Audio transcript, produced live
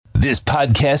This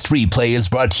podcast replay is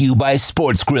brought to you by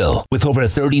Sports Grill. With over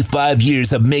 35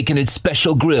 years of making it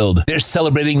special grilled, they're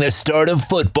celebrating the start of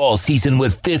football season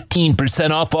with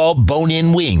 15% off all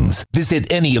bone-in wings.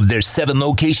 Visit any of their 7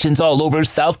 locations all over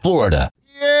South Florida.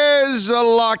 Is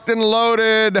locked and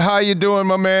loaded. How you doing,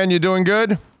 my man? You doing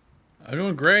good? I'm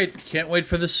doing great. Can't wait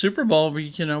for the Super Bowl.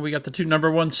 We got the 2 number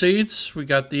 1 seeds. We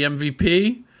got the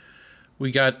MVP. We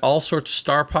got all sorts of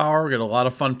star power. We got a lot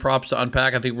of fun props to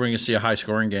unpack. I think we're going to see a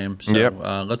high-scoring game. So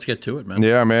let's get to it, man.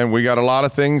 Yeah, man. We got a lot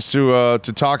of things to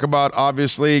talk about,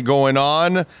 obviously, going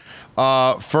on.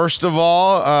 First of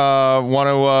all, want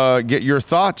to get your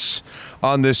thoughts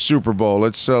on this Super Bowl.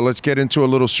 Let's get into a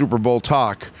little Super Bowl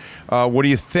talk. What do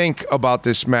you think about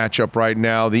this matchup right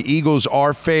now? The Eagles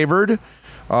are favored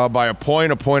by a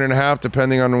point and a half,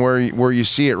 depending on where you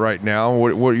see it right now.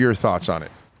 What are your thoughts on it?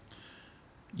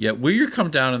 Yeah, where you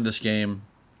come down in this game,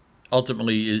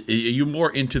 ultimately, are you more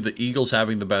into the Eagles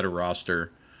having the better roster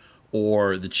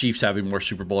or the Chiefs having more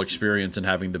Super Bowl experience and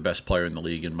having the best player in the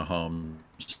league in Mahomes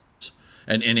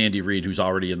and Andy Reid, who's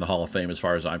already in the Hall of Fame as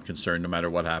far as I'm concerned, no matter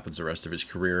what happens the rest of his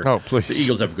career. Oh, please. The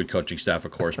Eagles have a good coaching staff,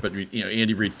 of course, but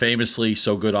Andy Reid famously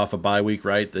so good off a bye week,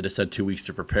 right? They just had 2 weeks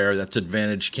to prepare. That's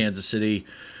advantage Kansas City.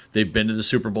 They've been to the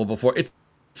Super Bowl before. It's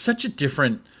such a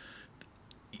different...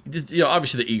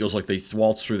 obviously the Eagles, they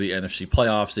waltzed through the NFC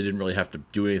playoffs. They didn't really have to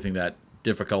do anything that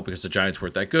difficult because the Giants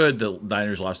weren't that good. The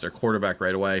Niners lost their quarterback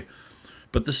right away.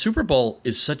 But the Super Bowl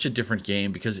is such a different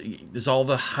game because there's all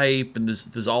the hype and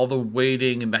there's all the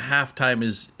waiting and the halftime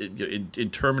is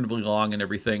interminably long and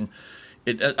everything.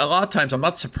 A lot of times, I'm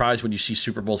not surprised when you see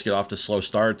Super Bowls get off to slow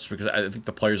starts because I think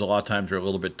the players a lot of times are a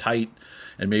little bit tight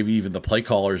and maybe even the play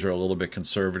callers are a little bit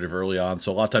conservative early on.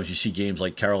 So a lot of times you see games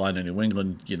like Carolina, New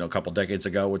England, a couple decades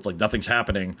ago, where it's like nothing's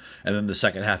happening, and then the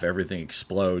second half everything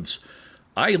explodes.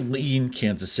 I lean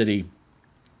Kansas City,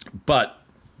 but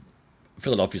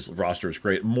Philadelphia's roster is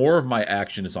great. More of my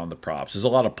action is on the props. There's a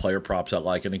lot of player props I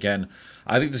like, and again,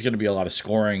 I think there's going to be a lot of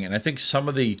scoring, and I think some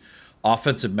of the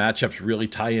offensive matchups really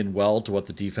tie in well to what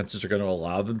the defenses are going to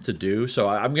allow them to do. So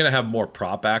I'm going to have more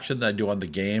prop action than I do on the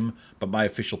game, but my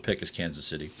official pick is Kansas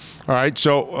City. All right,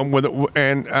 so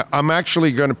I'm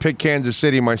actually going to pick Kansas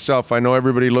City myself. I know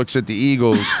everybody looks at the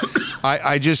Eagles.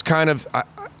 I just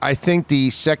I think the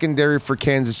secondary for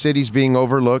Kansas City is being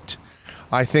overlooked.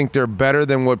 I think they're better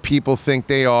than what people think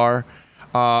they are.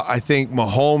 I think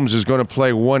Mahomes is going to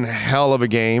play one hell of a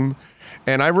game.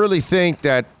 And I really think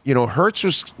that,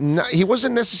 Hurts he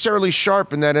wasn't necessarily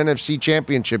sharp in that NFC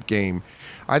Championship game.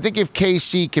 I think if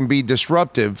KC can be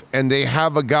disruptive and they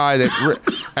have a guy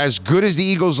that, as good as the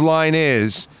Eagles line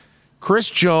is,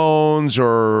 Chris Jones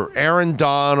or Aaron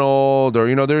Donald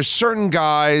or, there's certain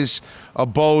guys,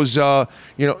 Boza,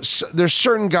 there's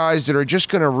certain guys that are just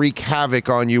going to wreak havoc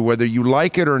on you, whether you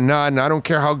like it or not, and I don't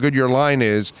care how good your line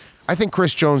is. I think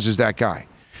Chris Jones is that guy.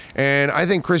 And I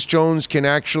think Chris Jones can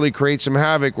actually create some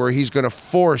havoc where he's going to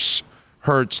force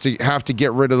Hurts to have to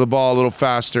get rid of the ball a little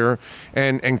faster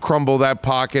and crumble that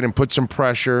pocket and put some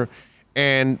pressure.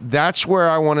 And that's where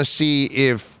I want to see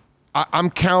if I'm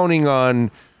counting on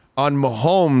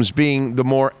Mahomes being the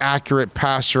more accurate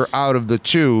passer out of the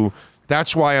two.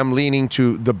 That's why I'm leaning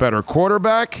to the better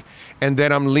quarterback, and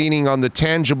then I'm leaning on the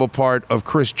tangible part of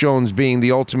Chris Jones being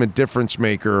the ultimate difference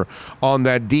maker on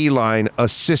that D-line,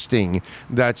 assisting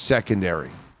that secondary.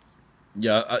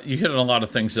 Yeah, you hit on a lot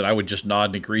of things that I would just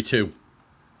nod and agree to.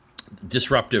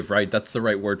 Disruptive, right? That's the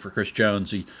right word for Chris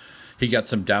Jones. He got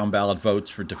some down ballot votes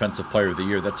for Defensive Player of the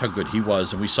Year. That's how good he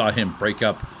was, and we saw him break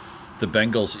up the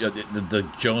Bengals. The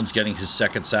Jones getting his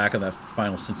second sack on that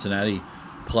final Cincinnati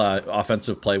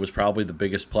offensive play was probably the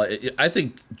biggest play. I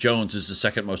think Jones is the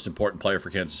second most important player for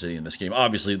Kansas City in this game.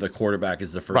 Obviously, the quarterback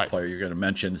is the first player you're going to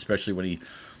mention, especially when he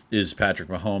is Patrick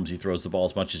Mahomes. He throws the ball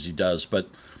as much as he does. But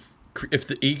if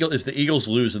the Eagles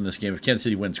lose in this game, if Kansas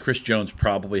City wins, Chris Jones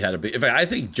probably had a big. I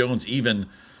think Jones even.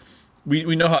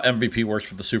 We know how MVP works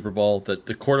for the Super Bowl, that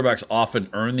the quarterbacks often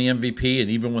earn the MVP,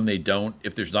 and even when they don't,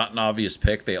 if there's not an obvious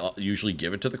pick, they usually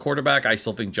give it to the quarterback. I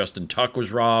still think Justin Tuck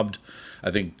was robbed.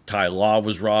 I think Ty Law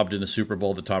was robbed in the Super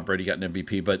Bowl that Tom Brady got an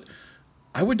MVP, but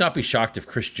I would not be shocked if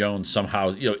Chris Jones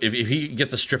somehow, if he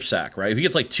gets a strip sack, right? If he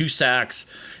gets 2 sacks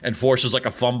and forces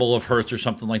a fumble of Hurts or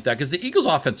something like that, because the Eagles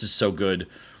offense is so good.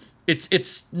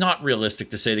 It's not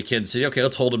realistic to say to Kansas City, okay,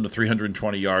 let's hold them to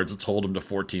 320 yards. Let's hold them to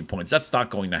 14 points. That's not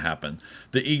going to happen.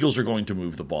 The Eagles are going to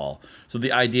move the ball. So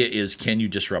the idea is, can you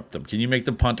disrupt them? Can you make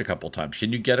them punt a couple times?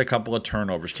 Can you get a couple of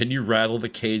turnovers? Can you rattle the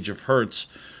cage of Hurts,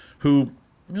 who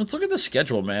I mean, let's look at the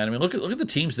schedule, man. I mean, look at the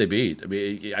teams they beat. I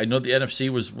mean, I know the NFC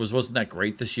wasn't that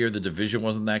great this year. The division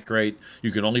wasn't that great.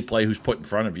 You can only play who's put in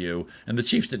front of you, and the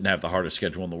Chiefs didn't have the hardest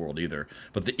schedule in the world either.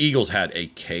 But the Eagles had a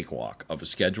cakewalk of a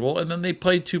schedule, and then they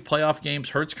played 2 playoff games.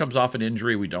 Hurts comes off an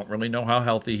injury. We don't really know how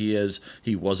healthy he is.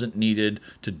 He wasn't needed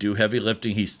to do heavy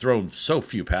lifting. He's thrown so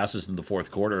few passes in the fourth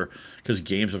quarter because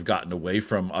games have gotten away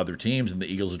from other teams, and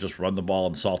the Eagles have just run the ball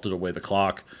and salted away the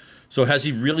clock. So has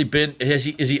he really been? Is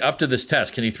he up to this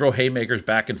test? Can he throw haymakers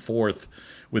back and forth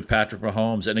with Patrick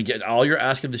Mahomes? And again, all you're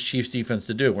asking the Chiefs defense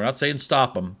to do, we're not saying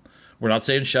stop them, we're not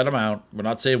saying shut them out, we're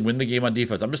not saying win the game on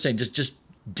defense. I'm just saying just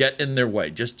get in their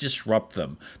way, just disrupt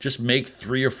them, just make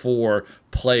 3 or 4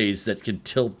 plays that can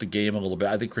tilt the game a little bit.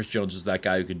 I think Chris Jones is that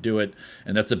guy who can do it,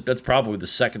 and that's probably the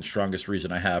second strongest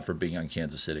reason I have for being on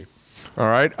Kansas City. All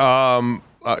right. And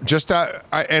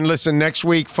listen, next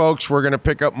week, folks, we're going to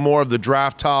pick up more of the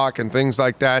draft talk and things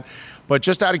like that. But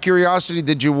just out of curiosity,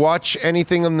 did you watch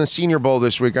anything in the Senior Bowl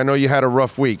this week? I know you had a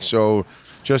rough week, so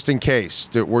just in case,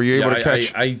 were you able to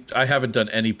catch? I haven't done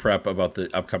any prep about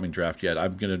the upcoming draft yet.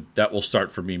 That will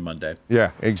start for me Monday.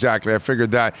 Yeah, exactly. I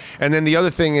figured that. And then the other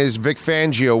thing is Vic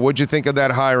Fangio. What'd you think of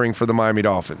that hiring for the Miami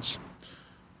Dolphins?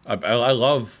 I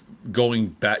love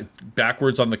going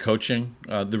backwards on the coaching,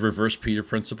 the reverse Peter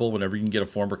principle. Whenever you can get a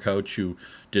former coach who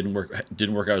didn't work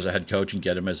out as a head coach and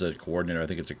get him as a coordinator, I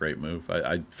think it's a great move.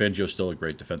 Fangio's still a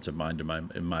great defensive mind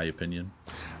in my opinion.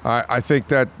 I think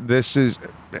that this is,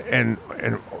 and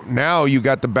now you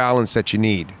got the balance that you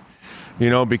need,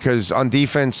 because on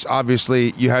defense,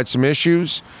 obviously you had some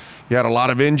issues, you had a lot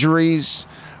of injuries.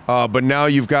 But now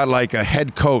you've got like a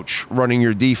head coach running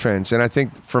your defense. And I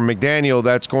think for McDaniel,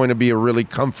 that's going to be a really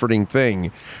comforting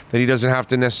thing, that he doesn't have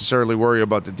to necessarily worry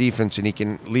about the defense and he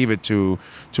can leave it to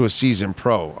a seasoned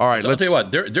pro. All right, I'll tell you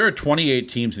what, there are 28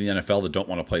 teams in the NFL that don't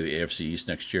want to play the AFC East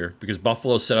next year because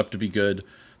Buffalo's set up to be good.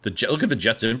 Look at the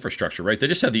Jets' infrastructure, right? They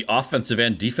just had the offensive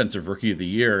and defensive rookie of the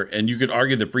year, and you could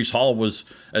argue that Breece Hall was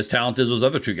as talented as those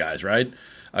other 2 guys, right?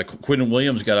 Quinnen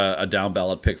Williams got a down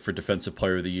ballot pick for Defensive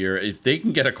Player of the Year. If they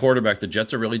can get a quarterback, the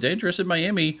Jets are really dangerous. In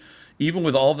Miami, even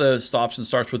with all the stops and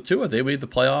starts with Tua, they made the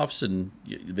playoffs, and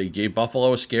they gave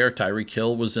Buffalo a scare. Tyreek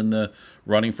Hill was in the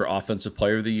running for Offensive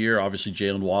Player of the Year. Obviously,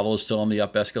 Jalen Waddle is still on the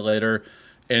up escalator.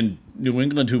 And New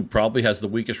England, who probably has the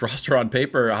weakest roster on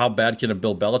paper, how bad can a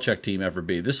Bill Belichick team ever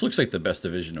be? This looks like the best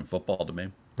division in football to me.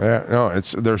 Yeah, no,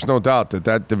 there's no doubt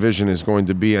that division is going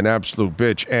to be an absolute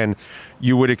bitch. And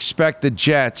you would expect the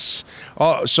Jets.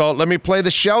 Oh, so let me play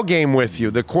the shell game with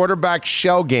you, the quarterback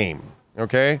shell game,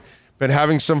 okay? Been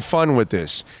having some fun with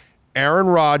this. Aaron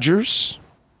Rodgers,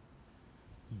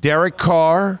 Derek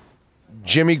Carr,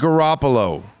 Jimmy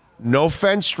Garoppolo. No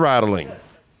fence straddling.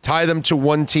 Tie them to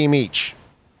one team each.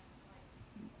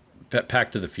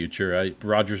 Pack to the future.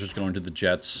 Rodgers is going to the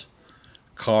Jets.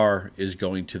 Carr is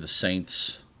going to the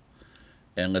Saints.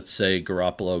 And let's say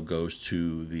Garoppolo goes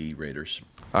to the Raiders.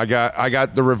 I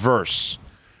got the reverse.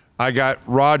 I got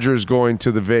Rodgers going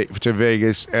to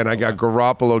Vegas, and I got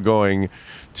Garoppolo going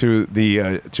to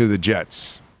the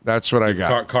Jets. That's what I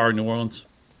got. Carr, New Orleans.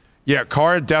 Yeah,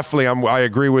 Carr definitely. I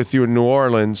agree with you in New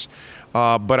Orleans,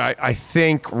 but I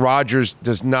think Rodgers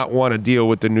does not want to deal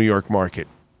with the New York market.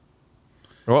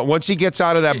 Once he gets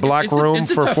out of that black room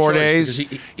for 4 days,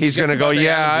 he's going to go,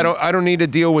 I don't need to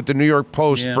deal with the New York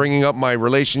Post bringing up my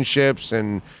relationships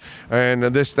and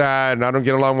this, that, and I don't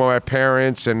get along with my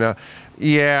parents. And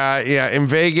in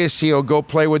Vegas, he'll go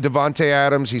play with Devontae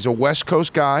Adams. He's a West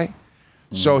Coast guy,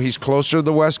 so he's closer to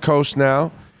the West Coast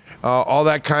now. All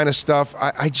that kind of stuff.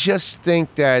 I just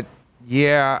think that,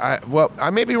 I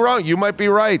may be wrong. You might be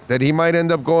right that he might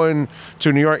end up going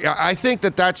to New York. I think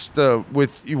that's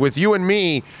with you and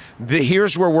me,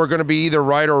 here's where we're going to be either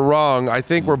right or wrong. I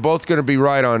think we're both going to be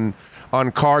right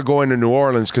on Carr going to New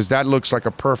Orleans because that looks like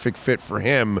a perfect fit for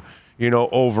him,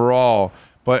 overall.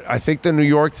 But I think the New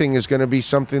York thing is going to be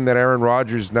something that Aaron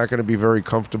Rodgers is not going to be very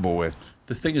comfortable with.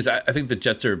 The thing is, I think the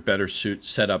Jets are better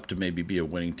set up to maybe be a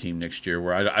winning team next year,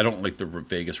 where I don't like the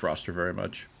Vegas roster very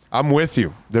much. I'm with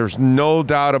you. There's no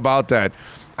doubt about that.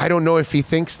 I don't know if he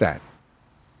thinks that.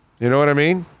 You know what I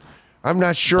mean? I'm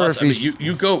not sure if he's...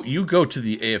 You go to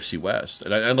the AFC West.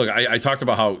 And look, I talked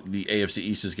about how the AFC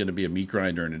East is going to be a meat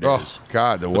grinder, and it is. Oh,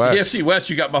 God, the West. The AFC West,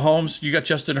 you got Mahomes, you got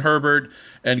Justin Herbert,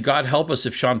 and God help us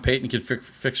if Sean Payton can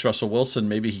fix Russell Wilson.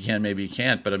 Maybe he can, maybe he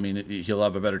can't. But, I mean, he'll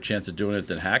have a better chance of doing it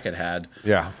than Hackett had.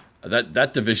 Yeah.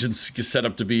 That division's set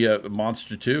up to be a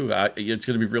monster too. It's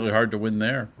going to be really hard to win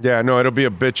there. Yeah, no, it'll be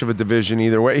a bitch of a division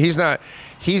either way. He's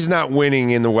not winning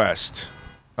in the West.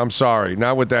 I'm sorry,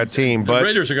 not with that team. The But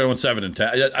Raiders are going to win 7 and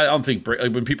 10. I don't think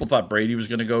when people thought Brady was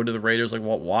going to go to the Raiders, like,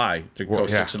 well, why to go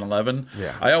 6 and 11?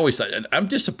 Yeah. I always thought, and I'm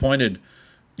disappointed.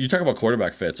 You talk about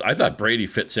quarterback fits. I thought Brady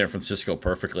fit San Francisco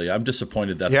perfectly. I'm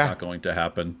disappointed that's not going to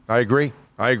happen. I agree.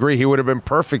 He would have been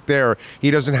perfect there.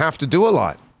 He doesn't have to do a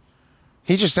lot.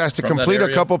 He just has to complete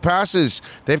a couple passes.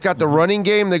 They've got the running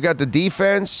game. They've got the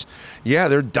defense. Yeah,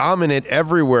 they're dominant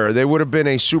everywhere. They would have been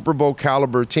a Super Bowl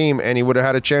caliber team, and he would have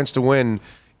had a chance to win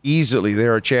easily.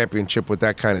 They're a championship with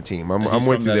that kind of team. I'm with from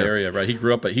you that there. area, right? He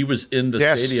grew up, he was in the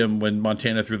stadium when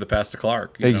Montana threw the pass to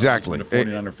Clark. Exactly. He's been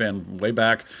a 49er fan way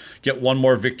back. Get one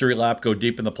more victory lap, go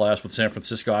deep in the playoffs with San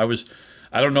Francisco.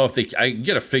 I don't know if I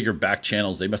get a figure back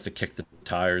channels. They must have kicked the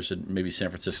tires, and maybe San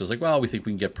Francisco's like, well, we think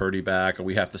we can get Purdy back, or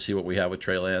we have to see what we have with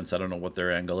Trey Lance. I don't know what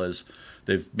their angle is.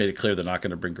 They've made it clear they're not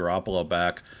going to bring Garoppolo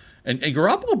back. And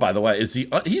Garoppolo, by the way,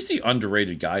 he's the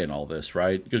underrated guy in all this,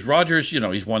 right? Because Rodgers,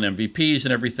 he's won MVPs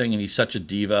and everything, and he's such a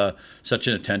diva, such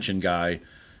an attention guy.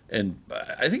 And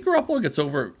I think Garoppolo gets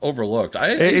overlooked.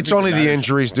 It's only the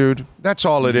injuries, dude. That's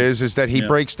all it is that he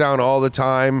breaks down all the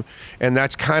time. And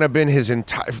that's kind of been his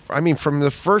entire – I mean, from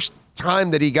the first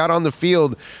time that he got on the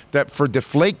field, that for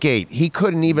Deflategate, he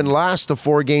couldn't even last the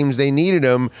 4 games they needed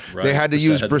him. Right. They had to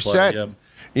use Brissett.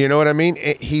 You know what I mean?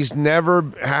 He's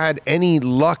never had any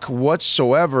luck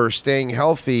whatsoever staying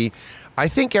healthy. I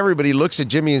think everybody looks at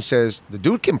Jimmy and says, the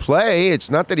dude can play. It's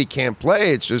not that he can't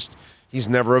play. It's just – he's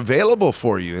never available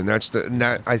for you, and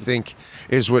that I think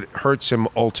is what hurts him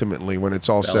ultimately when it's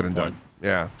all said and done.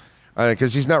 Yeah,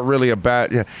 because he's not really a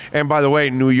bad. Yeah. And by the way,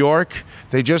 New York,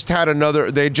 they just had one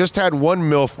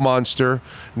MILF monster.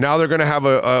 Now they're going to have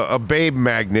a babe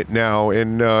magnet now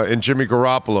in Jimmy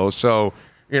Garoppolo. So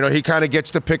he kind of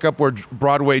gets to pick up where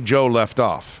Broadway Joe left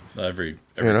off. Every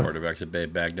quarterback's a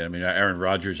babe magnet. I mean, Aaron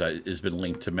Rodgers has been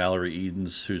linked to Mallory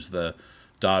Edens, who's the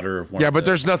daughter of one. Yeah, but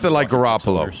there's nothing like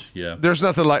Garoppolo. Yeah, there's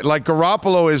nothing like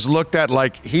Garoppolo is looked at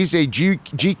like he's a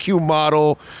GQ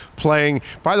model playing.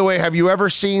 By the way, have you ever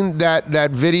seen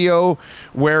that video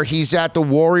where he's at the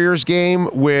Warriors game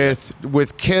with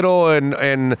Kittle and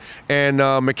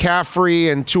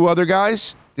McCaffrey and 2 other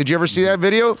guys? Did you ever see that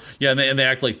video? Yeah, and they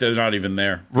act like they're not even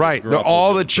there. Right.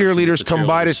 All the cheerleaders come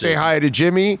by to say hi to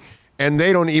Jimmy, and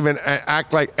they don't even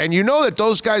act like. And you know that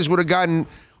those guys would have gotten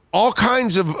all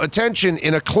kinds of attention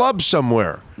in a club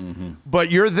somewhere. Mm-hmm.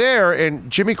 But you're there, and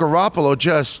Jimmy Garoppolo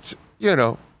just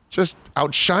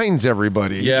outshines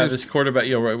everybody. Yeah, this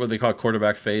quarterback, what they call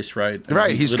quarterback face, right?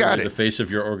 Right, he's got it. The face of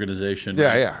your organization. Yeah,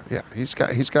 right? yeah. He's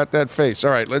got that face.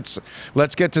 All right, let's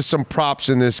get to some props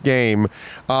in this game.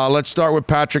 Let's start with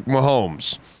Patrick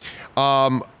Mahomes.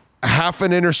 Half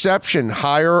an interception,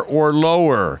 higher or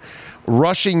lower.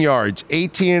 Rushing yards,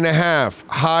 18.5,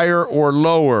 higher or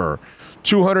lower.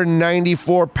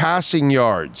 294 passing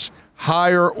yards,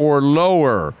 higher or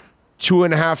lower.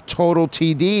 2.5 total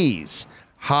TDs,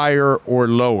 higher or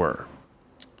lower.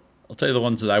 I'll tell you the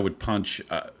ones that I would punch.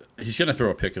 He's going to throw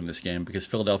a pick in this game because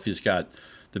Philadelphia's got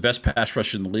the best pass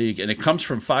rush in the league, and it comes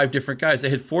from 5 different guys.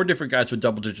 They had 4 different guys with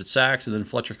double-digit sacks, and then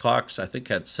Fletcher Cox, I think,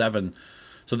 had 7.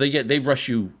 So they rush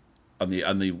you on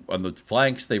the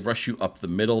flanks. They rush you up the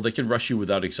middle. They can rush you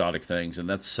without exotic things, and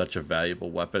that's such a valuable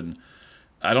weapon.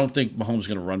 I don't think Mahomes is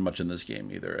going to run much in this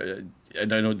game either.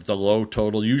 And I know it's a low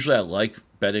total. Usually I like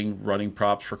betting running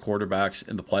props for quarterbacks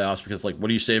in the playoffs because, what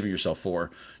are you saving yourself for?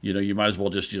 You might as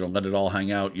well just, let it all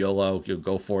hang out, YOLO,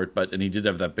 go for it. And he did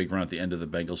have that big run at the end of the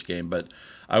Bengals game. But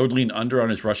I would lean under on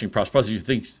his rushing props. Plus, if you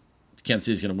think Kansas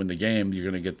City's going to win the game, you're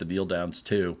going to get the kneel downs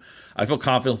too. I feel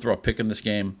confident he'll throw a pick in this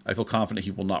game. I feel confident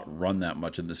he will not run that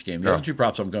much in this game. The other 2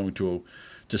 props I'm going to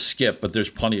skip, but there's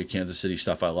plenty of Kansas City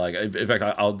stuff I like. In fact,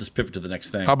 I'll just pivot to the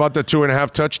next thing. How about the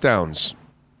 2.5 touchdowns?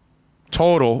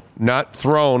 Total, not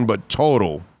thrown, but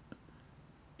total.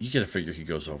 You got to figure he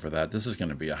goes over that. This is going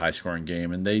to be a high-scoring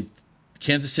game, and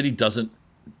Kansas City doesn't,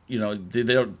 they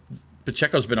don't.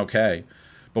 Pacheco's been okay,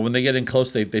 but when they get in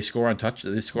close, they score on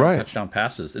touchdown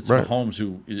passes. It's Mahomes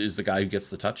who is the guy who gets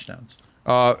the touchdowns.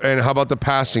 And how about the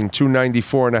passing?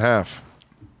 294.5.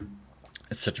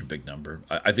 It's such a big number.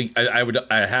 I think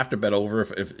I have to bet over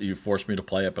if you force me to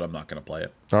play it, but I'm not going to play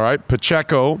it. All right,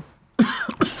 Pacheco,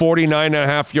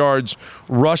 49.5 yards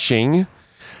rushing,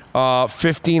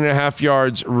 15.5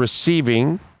 yards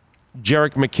receiving.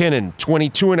 Jerick McKinnon,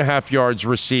 22.5 yards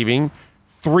receiving,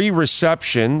 3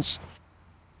 receptions,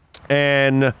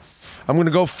 and I'm going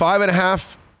to go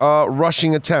 5.5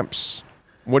 rushing attempts.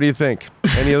 What do you think?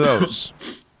 Any of those?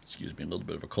 Excuse me, a little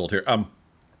bit of a cold here.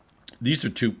 These are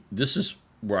 2. This is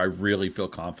where I really feel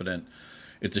confident.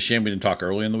 It's a shame we didn't talk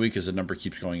early in the week as the number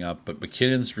keeps going up. But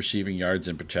McKinnon's receiving yards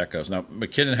and Pacheco's. Now,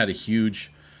 McKinnon had a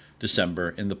huge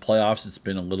December. In the playoffs, it's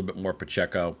been a little bit more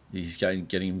Pacheco. He's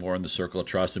getting more in the circle of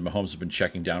trust, and Mahomes has been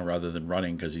checking down rather than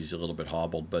running because he's a little bit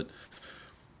hobbled. But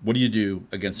what do you do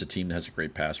against a team that has a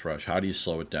great pass rush? How do you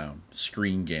slow it down?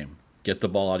 Screen game. Get the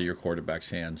ball out of your quarterback's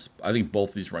hands. I think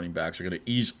both these running backs are going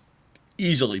to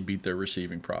easily beat their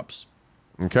receiving props.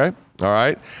 Okay. All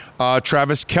right.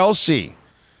 Travis Kelce,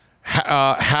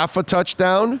 half a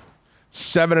touchdown,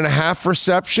 7.5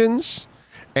 receptions,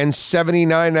 and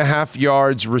 79.5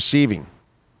 yards receiving.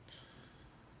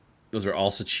 Those are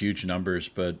all such huge numbers,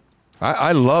 but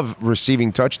I love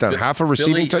receiving touchdown. Half a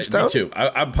receiving touchdown? Me too.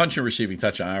 I'm punching receiving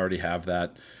touchdown. I already have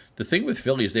that. The thing with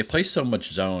Philly is they play so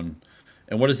much zone.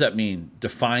 And what does that mean?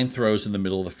 Defined throws in the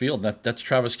middle of the field. That's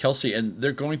Travis Kelce. And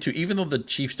they're going to, even though the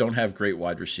Chiefs don't have great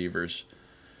wide receivers,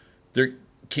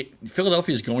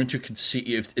 Philadelphia is going to concede.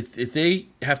 If they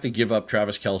have to give up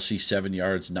Travis Kelce 7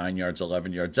 yards, 9 yards,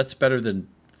 11 yards, that's better than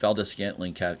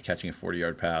Valdez-Scantling catching a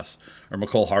 40-yard pass, or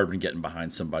McCole Hardman getting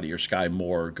behind somebody, or Sky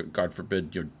Moore, God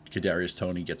forbid, Kadarius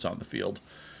Toney gets on the field.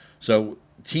 So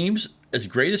teams, as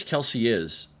great as Kelce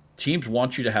is, teams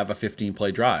want you to have a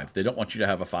 15-play drive. They don't want you to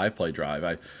have a 5-play drive.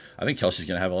 I think Kelce's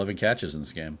going to have 11 catches in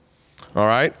this game. All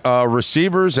right.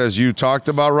 Receivers, as you talked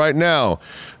about right now,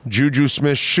 Juju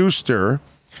Smith-Schuster,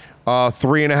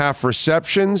 3.5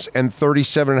 receptions and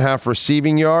 37.5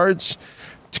 receiving yards.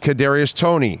 Kadarius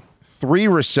Toney, 3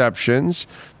 receptions,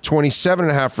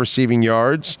 27.5 receiving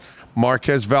yards.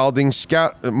 Marquez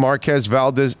Valdez-Scantling,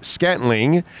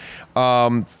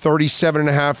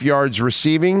 37.5 yards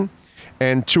receiving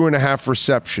and 2.5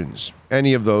 receptions.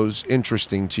 Any of those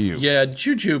interesting to you? Yeah,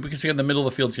 Juju, because again, the middle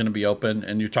of the field is going to be open,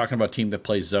 and you're talking about a team that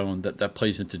plays zone, that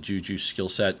plays into Juju's skill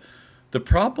set. The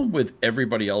problem with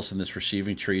everybody else in this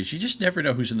receiving tree is you just never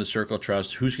know who's in the circle of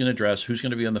trust, who's going to dress, who's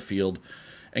going to be on the field.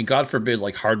 And God forbid,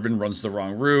 like Hardman runs the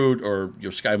wrong route, or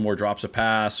Sky Moore drops a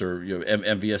pass, or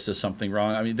MVS does something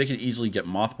wrong. I mean, they can easily get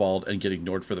mothballed and get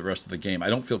ignored for the rest of the game. I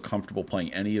don't feel comfortable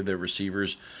playing any of their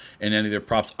receivers and any of their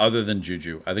props other than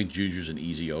Juju. I think Juju's an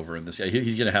easy over in this.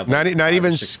 He's going to have not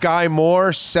even Sky Moore,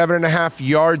 7.5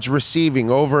 yards receiving,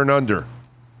 over and under.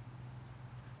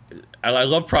 I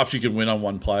love props you can win on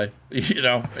one play.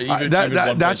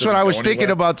 That's what I was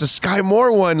thinking about the Sky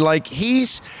Moore one. Like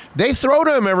they throw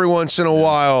to him every once in a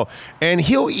while, and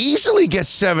he'll easily get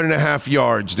 7.5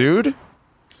 yards, dude.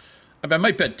 I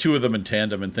might bet 2 of them in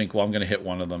tandem and think, well, I'm going to hit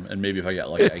one of them, and maybe if I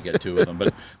get lucky, I get 2 of them.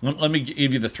 But let me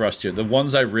give you the thrust here. The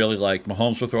ones I really like: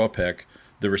 Mahomes will throw a pick.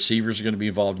 The receivers are going to be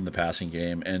involved in the passing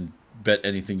game, and bet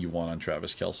anything you want on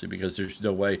Travis Kelce, because there's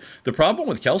no way. The problem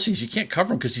with Kelce is you can't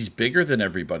cover him because he's bigger than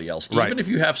everybody else. Right. Even if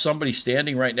you have somebody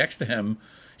standing right next to him,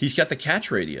 he's got the catch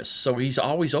radius, so he's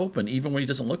always open, even when he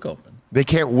doesn't look open. They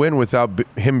can't win without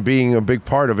him being a big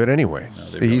part of it anyway. No,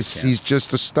 they really he's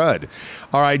just a stud.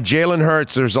 All right, Jalen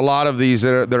Hurts, there's a lot of these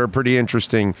that are pretty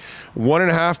interesting.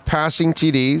 1.5 passing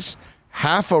TDs,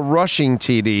 half a rushing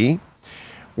TD.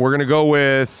 We're going to go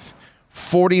with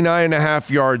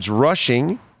 49.5 yards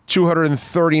rushing,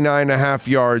 239.5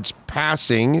 yards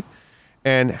passing,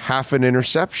 and half an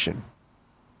interception.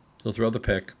 He'll throw the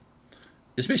pick.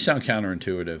 This may sound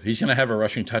counterintuitive. He's going to have a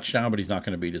rushing touchdown, but he's not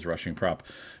going to beat his rushing prop.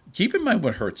 Keep in mind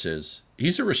what Hurts is.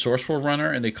 He's a resourceful runner,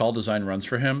 and they call design runs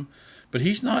for him, but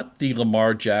he's not the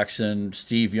Lamar Jackson,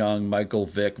 Steve Young, Michael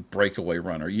Vick breakaway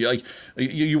runner.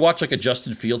 You watch like a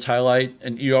Justin Fields highlight,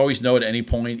 and you always know at any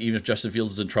point, even if Justin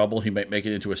Fields is in trouble, he might make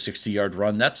it into a 60-yard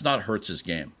run. That's not Hurts'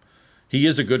 game. He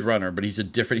is a good runner, but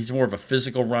he's more of a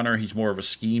physical runner. He's more of a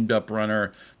schemed up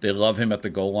runner. They love him at the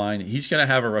goal line. He's going to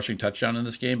have a rushing touchdown in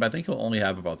this game, but I think he'll only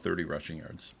have about 30 rushing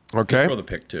yards. Okay. He'll throw the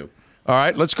pick too. All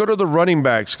right, let's go to the running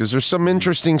backs because there's some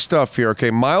interesting stuff here.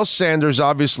 Okay, Miles Sanders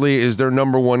obviously is their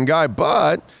number one guy,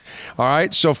 but all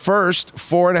right, so first,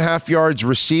 4.5 yards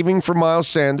receiving for Miles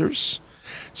Sanders,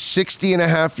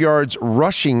 60.5 yards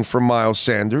rushing for Miles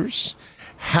Sanders,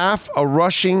 half a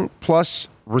rushing plus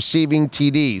receiving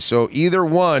TD. So either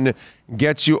one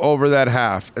gets you over that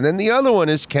half. And then the other one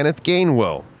is Kenneth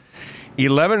Gainwell.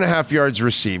 11.5 yards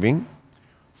receiving,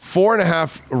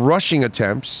 4.5 rushing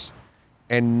attempts,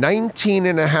 and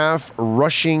 19.5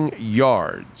 rushing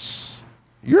yards.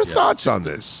 Your thoughts on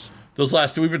this? Those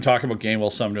last two, we've been talking about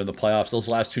Gainwell some during the playoffs. Those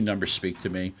last 2 numbers speak to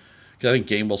me, because I think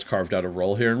Gainwell's carved out a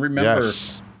role here. And remember,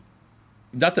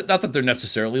 not that they're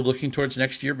necessarily looking towards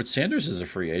next year, but Sanders is a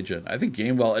free agent. I think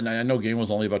Gainwell, and I know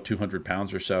Gainwell's only about 200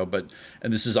 pounds or so,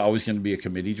 and this is always going to be a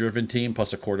committee-driven team,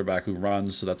 plus a quarterback who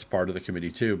runs, so that's part of the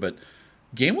committee too. But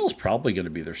Gainwell's probably going to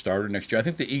be their starter next year. I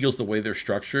think the Eagles, the way they're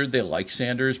structured, they like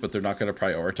Sanders, but they're not going to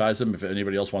prioritize him. If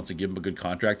anybody else wants to give him a good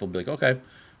contract, they'll be like, okay,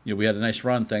 we had a nice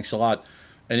run, thanks a lot.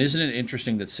 And isn't it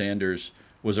interesting that Sanders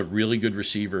was a really good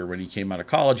receiver when he came out of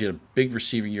college. He had a big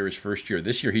receiving year his first year.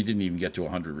 This year, he didn't even get to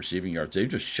 100 receiving yards. They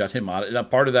just shut him out. And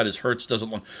part of that is Hurts doesn't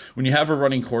want. When you have a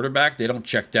running quarterback, they don't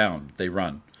check down. They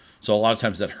run. So a lot of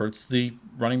times that hurts the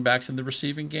running backs in the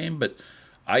receiving game. But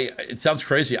it sounds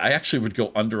crazy. I actually would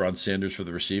go under on Sanders for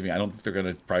the receiving. I don't think they're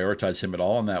going to prioritize him at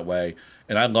all in that way.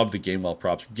 And I love the Gainwell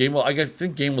props. I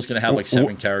think Gainwell's going to have like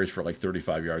 7 carries for like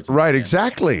 35 yards. Right,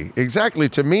 exactly.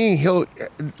 To me,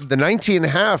 the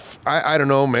 19.5, I don't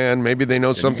know, man. Maybe they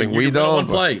know something we don't. One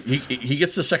play. He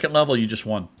gets the second level, you just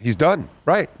won. He's done.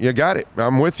 Right, you got it.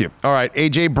 I'm with you. All right,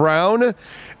 A.J. Brown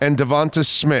and Devonta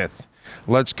Smith.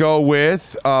 Let's go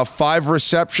with 5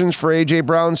 receptions for A.J.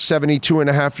 Brown,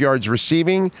 72.5 yards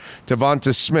receiving.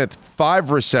 Devonta Smith,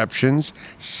 5 receptions,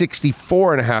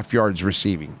 64.5 yards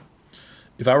receiving.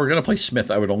 If I were going to play Smith,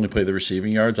 I would only play the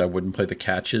receiving yards. I wouldn't play the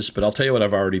catches. But I'll tell you what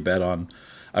I've already bet on.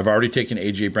 I've already taken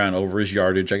A.J. Brown over his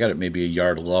yardage. I got it maybe a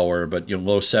yard lower, but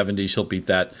low 70s, he'll beat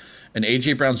that. And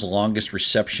A.J. Brown's longest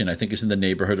reception, I think, is in the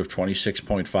neighborhood of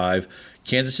 26.5.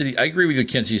 Kansas City, I agree with you,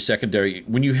 Kansas City secondary.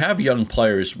 When you have young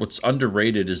players, what's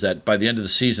underrated is that by the end of the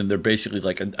season, they're basically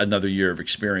like another year of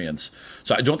experience.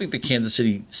 So I don't think the Kansas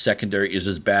City secondary is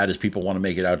as bad as people want to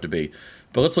make it out to be.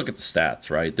 But let's look at the stats,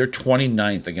 right? They're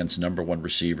 29th against number 1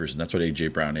 receivers, and that's what A.J.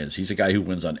 Brown is. He's a guy who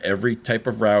wins on every type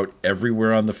of route,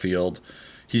 everywhere on the field.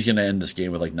 He's going to end this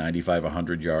game with like 95,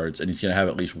 100 yards, and he's going to have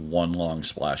at least one long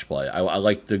splash play. I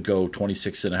like to go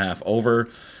 26.5 over,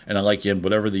 and I like him,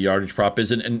 whatever the yardage prop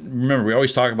is. And remember, we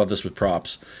always talk about this with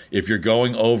props. If you're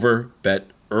going over, bet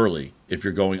early. If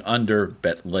you're going under,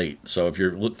 bet late. So if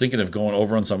you're thinking of going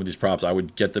over on some of these props, I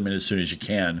would get them in as soon as you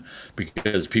can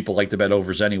because people like to bet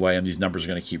overs anyway, and these numbers are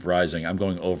going to keep rising. I'm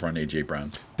going over on A.J.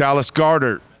 Brown. Dallas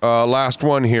Goedert, last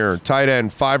one here. Tight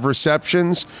end, 5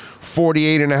 receptions,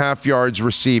 48.5 yards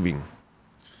receiving.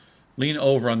 Lean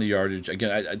over on the yardage.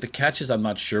 Again, the catches, I'm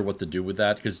not sure what to do with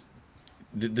that because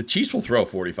the Chiefs will throw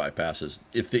 45 passes.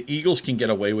 If the Eagles can get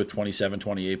away with 27,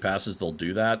 28 passes, they'll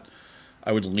do that.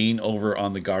 I would lean over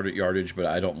on the Goedert yardage, but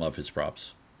I don't love his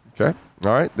props. Okay.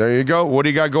 All right. There you go. What do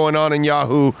you got going on in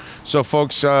Yahoo so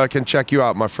folks can check you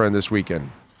out, my friend, this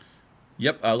weekend?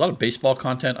 Yep. A lot of baseball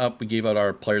content up. We gave out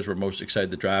our players we're most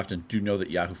excited to draft, and do know that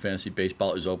Yahoo Fantasy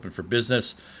Baseball is open for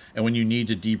business. And when you need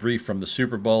to debrief from the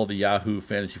Super Bowl, the Yahoo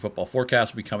Fantasy Football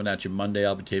Forecast will be coming at you Monday.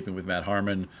 I'll be taping with Matt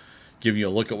Harmon, giving you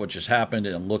a look at what just happened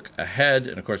and a look ahead.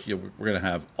 And, of course, we're going to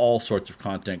have all sorts of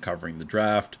content covering the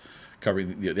draft,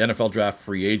 covering the NFL draft,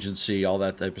 free agency, all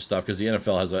that type of stuff, because the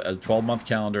NFL has a 12-month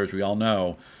calendar, as we all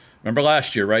know. Remember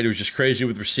last year, right? It was just crazy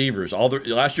with receivers.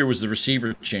 Last year was the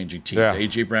receiver changing team. Yeah.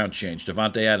 A.J. Brown changed.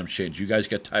 Devontae Adams changed. You guys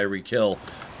got Tyreek Hill.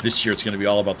 This year it's going to be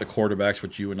all about the quarterbacks,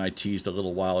 which you and I teased a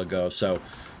little while ago. So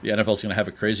the NFL is going to have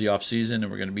a crazy offseason,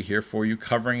 and we're going to be here for you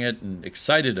covering it and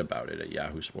excited about it at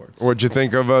Yahoo Sports. What'd you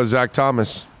think of Zach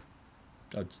Thomas?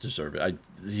 I deserve it.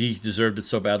 He deserved it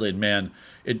so badly. And, man,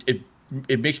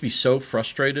 it makes me so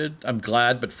frustrated. I'm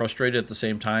glad, but frustrated at the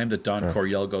same time that Don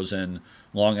Coryell goes in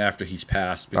long after he's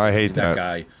passed. I hate that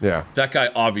guy. Yeah. That guy,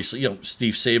 obviously,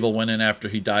 Steve Sable went in after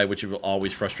he died, which will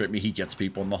always frustrate me. He gets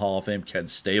people in the Hall of Fame. Ken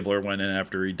Stabler went in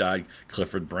after he died.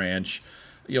 Clifford Branch.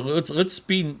 Let's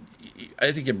be.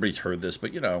 I think everybody's heard this,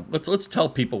 but let's tell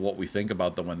people what we think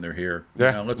about them when they're here.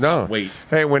 Yeah. Let's not wait.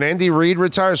 Hey, when Andy Reid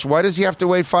retires, why does he have to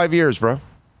wait 5 years, bro?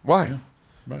 Why? Yeah.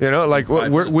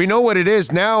 Right. We know what it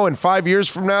is now, and 5 years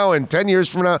from now, and 10 years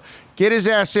from now. Get his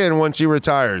ass in once he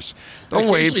retires. Don't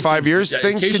wait 5 years.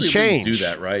 Things can change. Do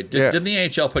that, right? Didn't the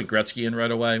NHL put Gretzky in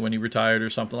right away when he retired or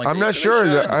something like that? I'm not sure.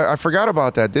 I forgot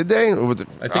about that. Did they?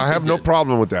 I have no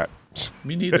problem with that.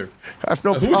 Me neither. I have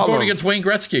no problem. Who's going against Wayne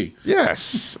Gretzky?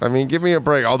 Yes. I mean, give me a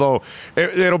break. Although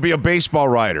it'll be a baseball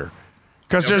writer.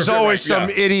 Because there's always some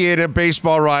idiot, a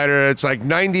baseball writer. It's like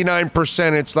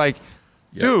 99%. It's like,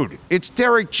 dude, it's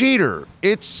Derek Jeter.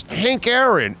 It's Hank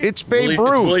Aaron. It's Babe Ruth.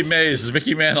 It's Willie Mays. It's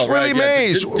Mickey Mantle. It's Willie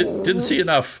Mays. Didn't see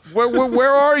enough. Where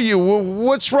are you?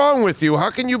 What's wrong with you? How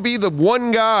can you be the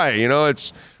one guy?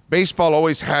 It's baseball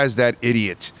always has that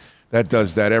idiot that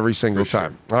does that every single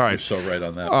time. All right. You're so right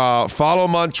on that. Follow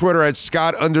him on Twitter at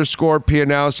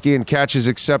Scott_Pianowski and catch his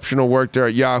exceptional work there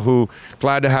at Yahoo.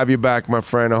 Glad to have you back, my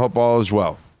friend. I hope all is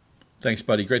well. Thanks,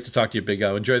 buddy. Great to talk to you, Big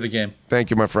O. Enjoy the game. Thank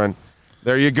you, my friend.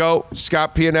 There you go.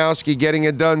 Scott Pianowski getting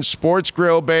it done. Sports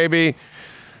Grill, baby.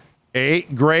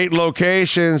 8 great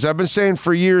locations. I've been saying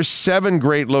for years 7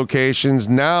 great locations.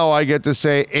 Now I get to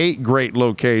say 8 great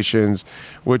locations,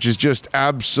 which is just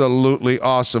absolutely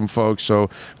awesome, folks. So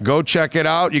go check it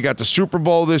out. You got the Super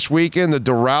Bowl this weekend. The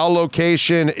Doral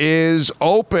location is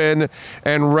open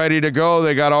and ready to go.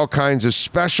 They got all kinds of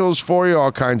specials for you,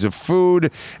 all kinds of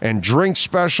food and drink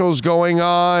specials going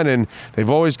on, and they've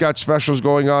always got specials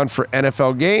going on for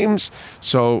NFL games.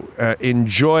 So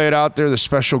enjoy it out there. The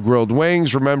special grilled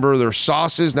wings. Remember, their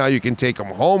sauces, now you can take them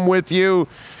home with you.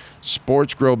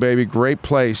 Sports Grill, baby, great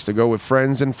place to go with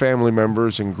friends and family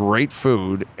members, and great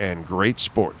food and great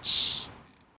sports.